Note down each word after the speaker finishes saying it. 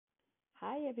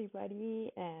Hi,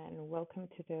 everybody, and welcome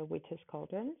to the Witch's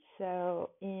Cauldron. So,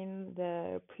 in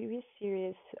the previous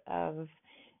series of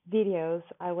videos,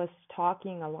 I was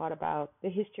talking a lot about the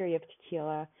history of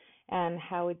tequila and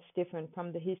how it's different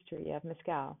from the history of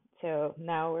mezcal. So,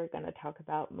 now we're going to talk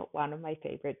about one of my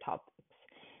favorite topics,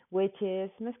 which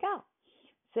is mezcal.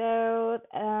 So,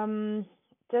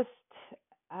 just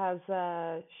as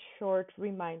a short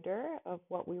reminder of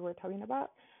what we were talking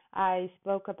about, I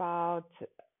spoke about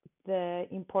the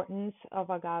importance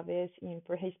of agaves in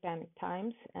pre-Hispanic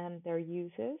times and their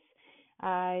uses.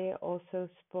 I also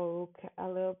spoke a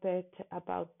little bit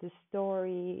about the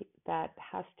story that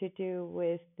has to do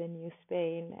with the New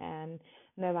Spain and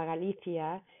Nueva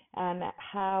Galicia and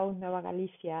how Nueva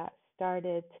Galicia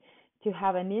started to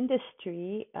have an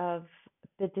industry of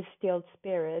the distilled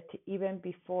spirit even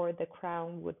before the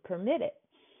crown would permit it.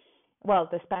 Well,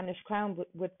 the Spanish crown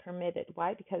would permit it.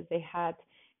 Why? Because they had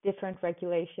different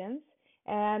regulations,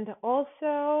 and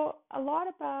also a lot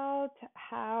about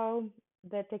how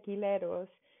the tequileros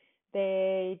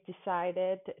they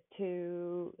decided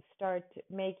to start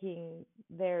making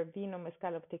their vino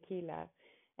mezcal of tequila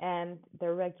and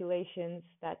the regulations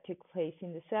that took place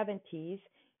in the 70s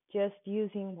just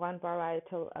using one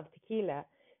varietal of tequila,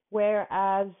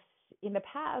 whereas in the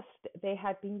past they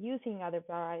had been using other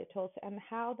varietals and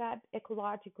how that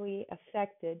ecologically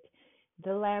affected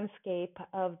the landscape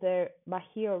of the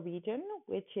Bajío region,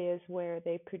 which is where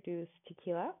they produce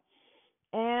tequila.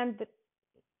 And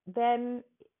then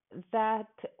that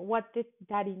what did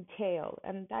that entail?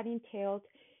 And that entailed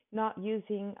not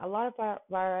using a lot of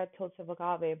varietals of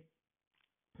agave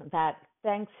that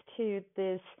thanks to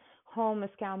this whole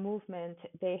mezcal movement,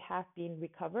 they have been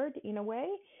recovered in a way,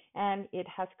 and it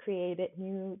has created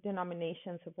new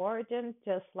denominations of origin,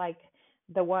 just like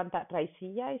the one that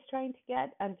Raicilla is trying to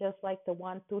get, and just like the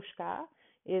one Tushka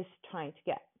is trying to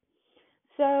get.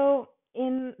 So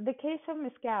in the case of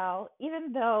mezcal,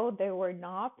 even though they were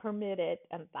not permitted,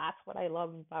 and that's what I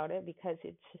love about it because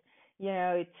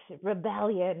it's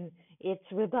rebellion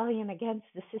against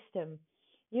the system.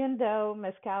 Even though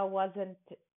mezcal wasn't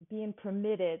being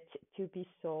permitted to be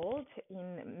sold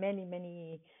in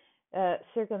many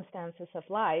circumstances of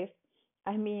life,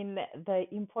 I mean, the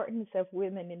importance of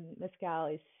women in mezcal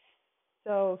is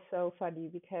so funny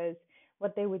because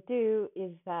what they would do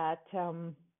is that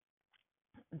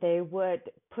they would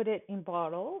put it in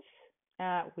bottles,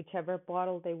 whichever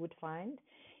bottle they would find,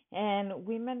 and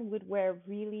women would wear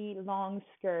really long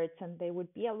skirts and they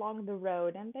would be along the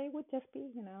road and they would just be,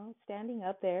 standing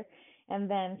up there, and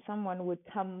then someone would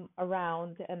come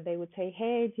around and they would say,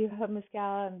 "Hey, do you have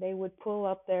mezcal?" And they would pull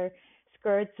up their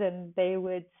skirts and they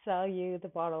would sell you the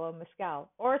bottle of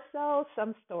mezcal, or so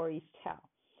some stories tell.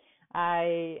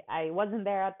 I wasn't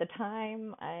there at the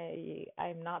time.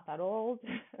 I'm not that old.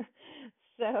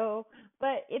 So,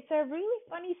 but it's a really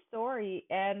funny story,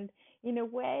 and in a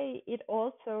way it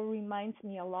also reminds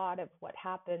me a lot of what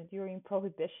happened during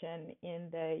Prohibition in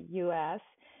the US,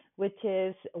 which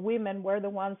is women were the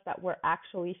ones that were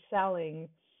actually selling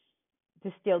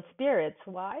distilled spirits.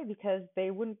 Why? Because they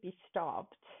wouldn't be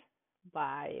stopped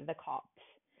by the cops.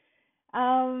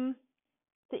 Um,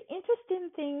 the interesting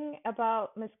thing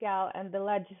about mezcal and the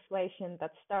legislation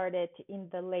that started in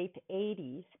the late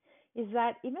 80s is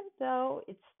that even though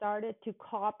it started to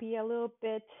copy a little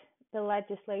bit the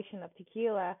legislation of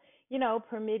tequila,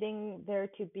 permitting there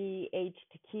to be aged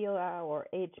tequila or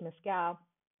aged mezcal,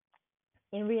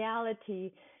 in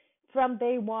reality, from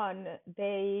day one,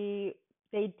 they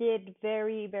did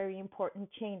very important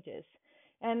changes.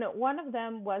 And one of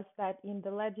them was that in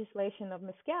the legislation of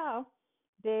mezcal,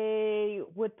 they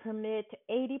would permit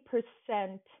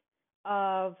 80%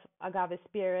 of agave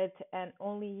spirit and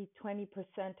only 20%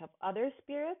 of other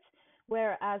spirits,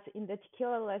 whereas in the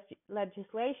tequila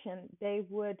legislation, they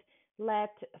would let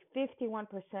 51%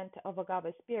 of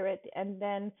agave spirit and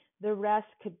then the rest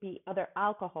could be other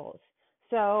alcohols.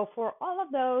 So for all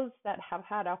of those that have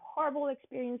had a horrible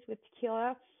experience with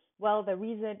tequila, well, the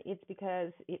reason it's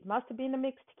because it must have been a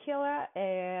mixed tequila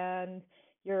and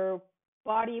your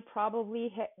body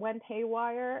probably went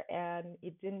haywire and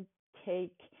it didn't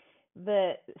take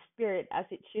the spirit as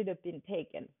it should have been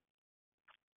taken.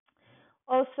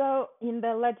 Also, in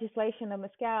the legislation of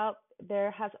mezcal,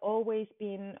 there has always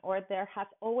been, or there has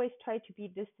always tried to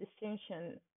be this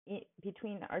distinction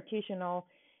between artisanal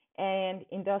and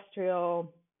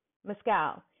industrial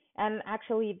mezcal. And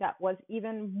actually, that was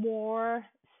even more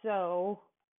so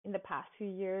in the past few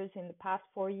years. In the past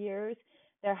 4 years,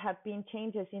 there have been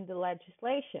changes in the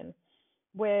legislation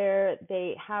where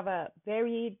they have a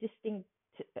very distinct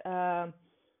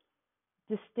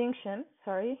distinction,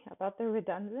 sorry about the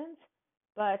redundance,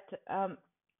 but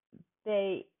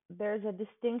there's a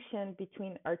distinction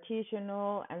between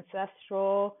artisanal,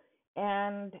 ancestral,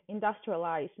 and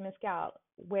industrialized mezcal,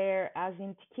 whereas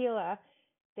in tequila,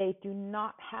 they do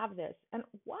not have this. And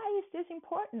why is this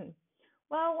important?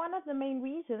 Well, one of the main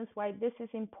reasons why this is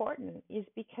important is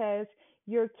because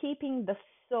you're keeping the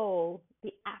soul,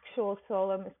 the actual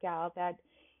soul of mezcal, that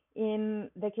in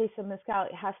the case of mezcal,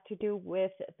 it has to do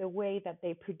with the way that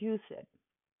they produce it.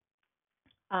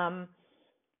 Um,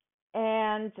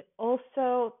 and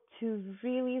also to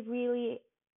really, really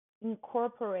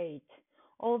incorporate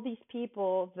all these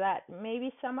people that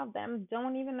maybe some of them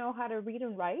don't even know how to read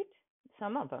and write.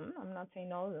 Some of them, I'm not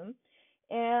saying all of them.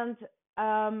 And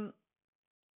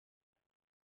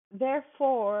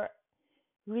therefore,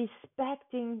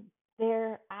 respecting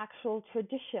their actual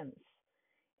traditions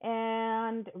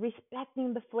and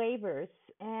respecting the flavors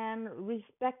and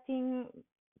respecting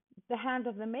the hand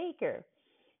of the maker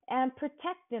and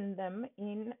protecting them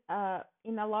in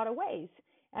a lot of ways.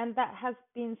 And that has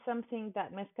been something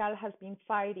that mezcal has been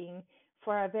fighting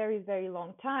for a very, very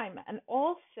long time. And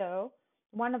also,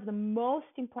 one of the most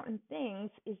important things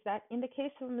is that in the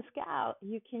case of mezcal,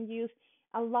 you can use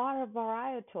a lot of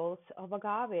varietals of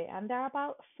agave, and there are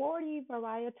about 40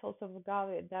 varietals of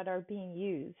agave that are being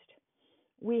used.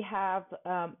 We have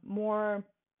more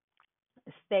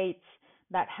states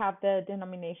that have the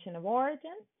denomination of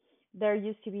origin. There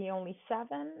used to be only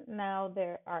 7, now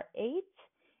there are 8,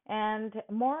 and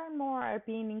more are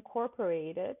being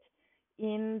incorporated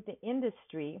in the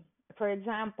industry. For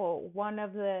example, one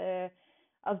of the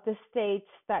states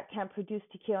that can produce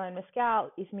tequila and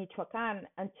mezcal is Michoacan,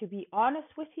 and to be honest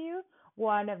with you,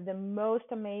 one of the most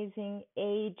amazing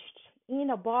aged in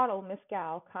a bottle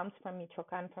mezcal comes from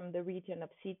Michoacan, from the region of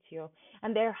Sitio,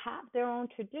 and they have their own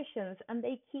traditions, and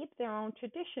they keep their own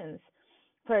traditions.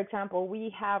 For example, we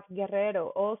have Guerrero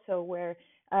also, where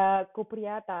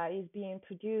Cupriata is being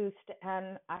produced,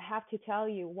 and I have to tell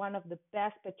you, one of the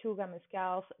best Pechuga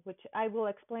mezcals, which I will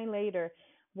explain later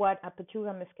what a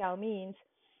Pechuga mezcal means.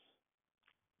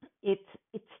 It's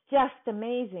just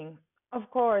amazing. Of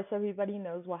course, everybody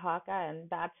knows Oaxaca, and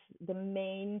that's the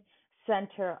main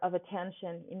center of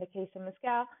attention in the case of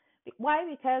mezcal. Why?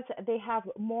 Because they have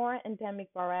more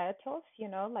endemic varietals,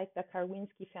 like the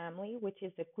Karwinski family, which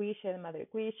is the Cuiche, the Madre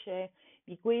Cuiche,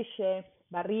 Bicuiche,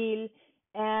 Barril,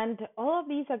 and all of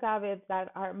these agaves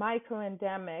that are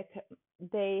micro-endemic,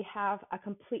 they have a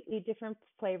completely different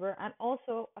flavor and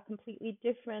also a completely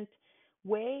different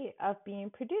way of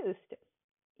being produced.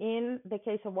 In the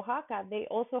case of Oaxaca, they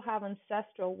also have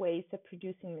ancestral ways of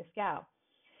producing mezcal.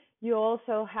 You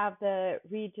also have the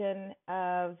region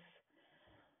of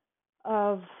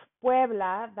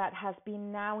Puebla that has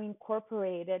been now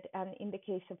incorporated, and in the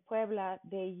case of Puebla,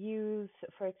 they use,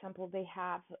 for example, they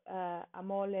have a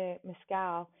mole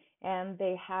mezcal, and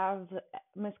they have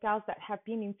mezcals that have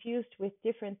been infused with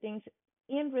different things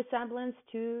in resemblance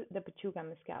to the Pechuga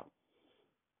mezcal.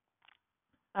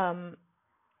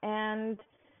 And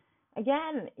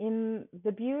again, in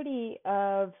the beauty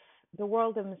of the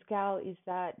world of mezcal is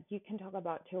that you can talk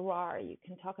about terroir, you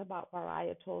can talk about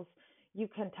varietals, you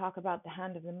can talk about the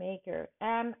hand of the maker.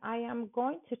 And I am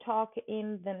going to talk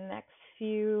in the next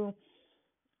few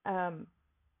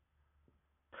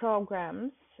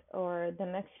programs or the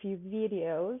next few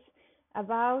videos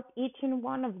about each and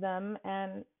one of them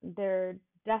and their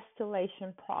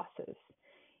distillation process.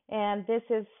 And this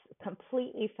is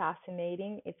completely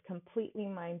fascinating. It's completely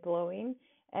mind-blowing.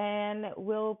 And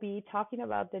we'll be talking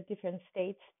about the different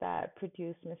states that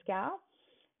produce mezcal.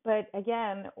 But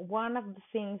again, one of the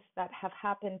things that have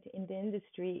happened in the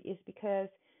industry is because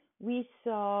we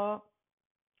saw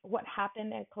what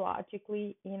happened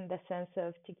ecologically in the sense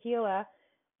of tequila.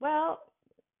 Well,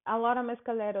 a lot of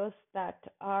mezcaleros that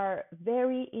are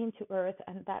very into earth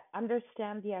and that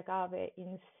understand the agave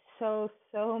in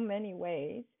so many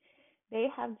ways, they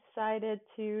have decided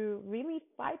to really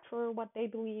fight for what they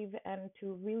believe and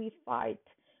to really fight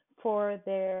for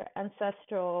their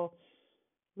ancestral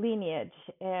lineage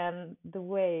and the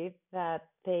way that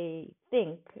they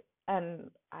think,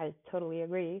 and I totally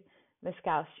agree,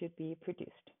 mezcal should be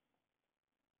produced.